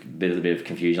bit of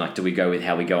confusion. Like, do we go with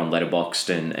how we go on Letterboxd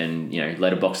and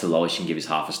Letterboxd, the lowest you can give is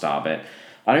half a star, but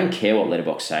I don't care what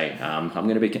Letterboxd say. I'm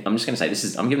just gonna say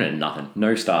I'm giving it a nothing.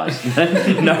 No stars.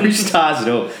 No stars at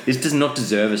all. This does not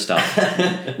deserve a star.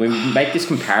 We make this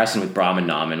comparison with Brahman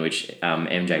Naman, which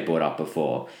MJ brought up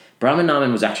before. Brahman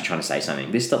Naman was actually trying to say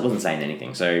something. This stuff wasn't saying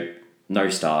anything. So no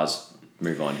stars.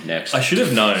 Move on. Next. I should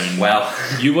have known. Wow.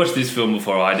 You watched this film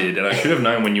before I did, and I should have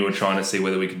known when you were trying to see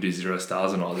whether we could do 0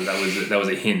 stars or not. That was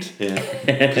a hint. Yeah.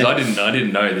 Because I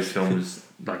didn't know this film was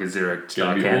like a 0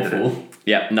 star Be candidate. awful.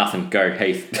 Yeah, nothing. Go,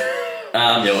 Heath.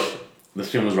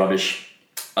 This film was rubbish.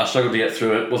 I struggled to get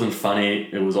through it. Wasn't funny.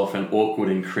 It was often awkward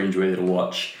and cringeworthy to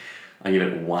watch. I give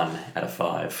it 1 out of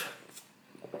 5.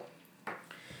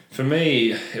 For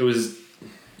me, it was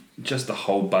just a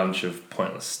whole bunch of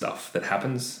pointless stuff that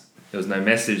happens. There was no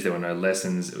message, there were no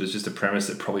lessons. It was just a premise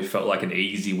that probably felt like an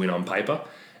easy win on paper.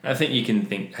 And I think you can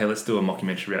think, hey, let's do a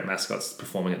mockumentary about mascots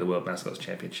performing at the World Mascots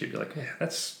Championship. You're like, yeah,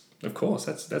 that's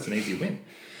an easy win.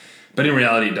 But in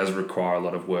reality, it does require a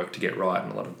lot of work to get right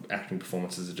and a lot of acting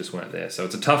performances that just weren't there. So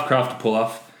it's a tough craft to pull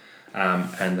off,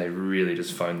 and they really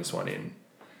just phoned this one in.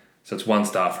 So it's 1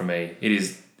 star from me. It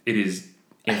is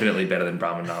infinitely better than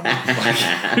Brahman Naman.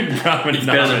 It's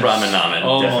better than Brahman Naman.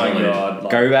 Oh definitely. my god!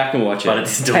 Go back and watch it. But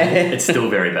it's still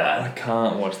very I bad.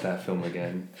 can't watch that film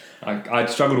again.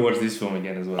 I'd struggle to watch this film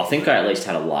again as well. I think I at least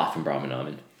had a laugh in Brahman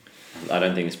Naman. I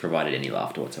don't think this provided any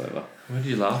laughter whatsoever. What did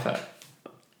you laugh at?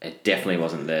 It definitely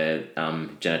wasn't the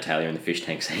genitalia in the fish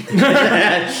tank scene.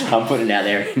 I'm putting it out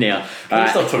there now. Can you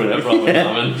stop talking about Brahman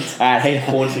Ramen? Alright, hey,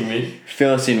 Haunting me.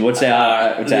 fill us in. What's our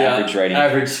average rating?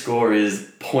 Average score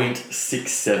is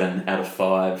 0.67 out of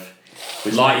 5.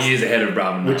 Light years ahead of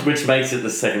Brahman. Which makes it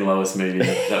the second lowest movie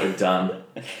that we've done.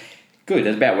 Good.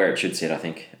 That's about where it should sit, I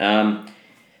think.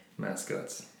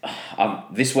 Mascots.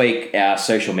 This week, our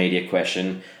social media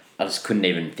question. I just couldn't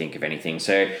even think of anything.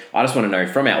 So I just want to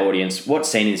know from our audience, what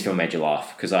scene in this film made you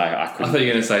laugh? Because I I couldn't. thought you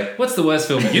were going to say, what's the worst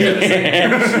film you've ever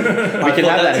seen? We can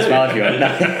have that as well if you want.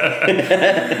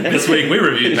 No. This week we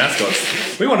reviewed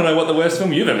Mascots. We want to know what the worst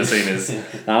film you've ever seen is.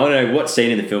 I want to know what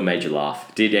scene in the film made you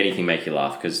laugh. Did anything make you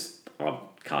laugh? Because I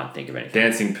can't think of anything.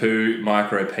 Dancing poo,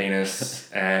 micro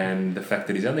penis, and the fact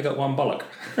that he's only got one bollock.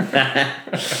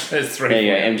 There's 3. There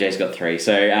you go. MJ's got 3.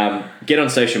 So get on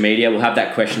social media. We'll have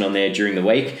that question on there during the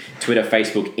week. Twitter,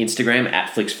 Facebook, Instagram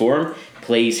 @FlixForum.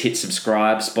 Please hit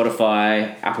subscribe.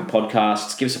 Spotify, Apple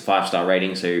Podcasts. Give us a 5-star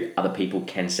rating so other people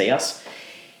can see us.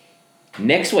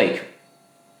 Next week,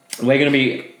 we're going to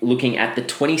be looking at the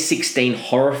 2016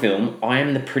 horror film I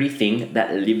Am the Pretty Thing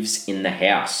That Lives in the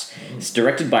House. It's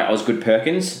directed by Osgood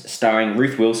Perkins, starring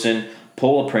Ruth Wilson,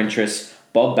 Paula Prentice,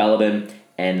 Bob Balaban,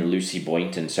 and Lucy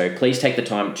Boynton. So please take the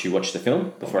time to watch the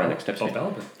film before our next episode.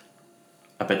 Bob Balaban.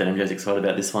 I bet that MJ's excited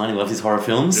about this one. He loves his horror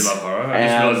films. Do love horror. I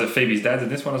just realised that Phoebe's dad's in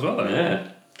this one as well, though. Yeah.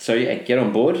 So yeah, get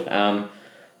on board.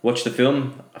 Watch the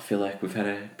film. I feel like we've had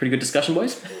a pretty good discussion,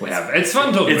 boys. We have. It's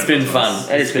fun talking It's about been this fun.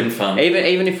 one. It's been fun.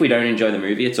 Even if we don't enjoy the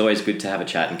movie, it's always good to have a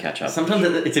chat and catch up. Sometimes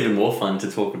it's even more fun to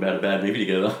talk about a bad movie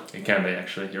together. It can be,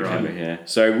 actually. You're right. Yeah.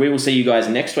 So we will see you guys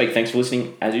next week. Thanks for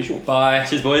listening, as usual. Bye.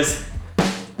 Cheers, boys.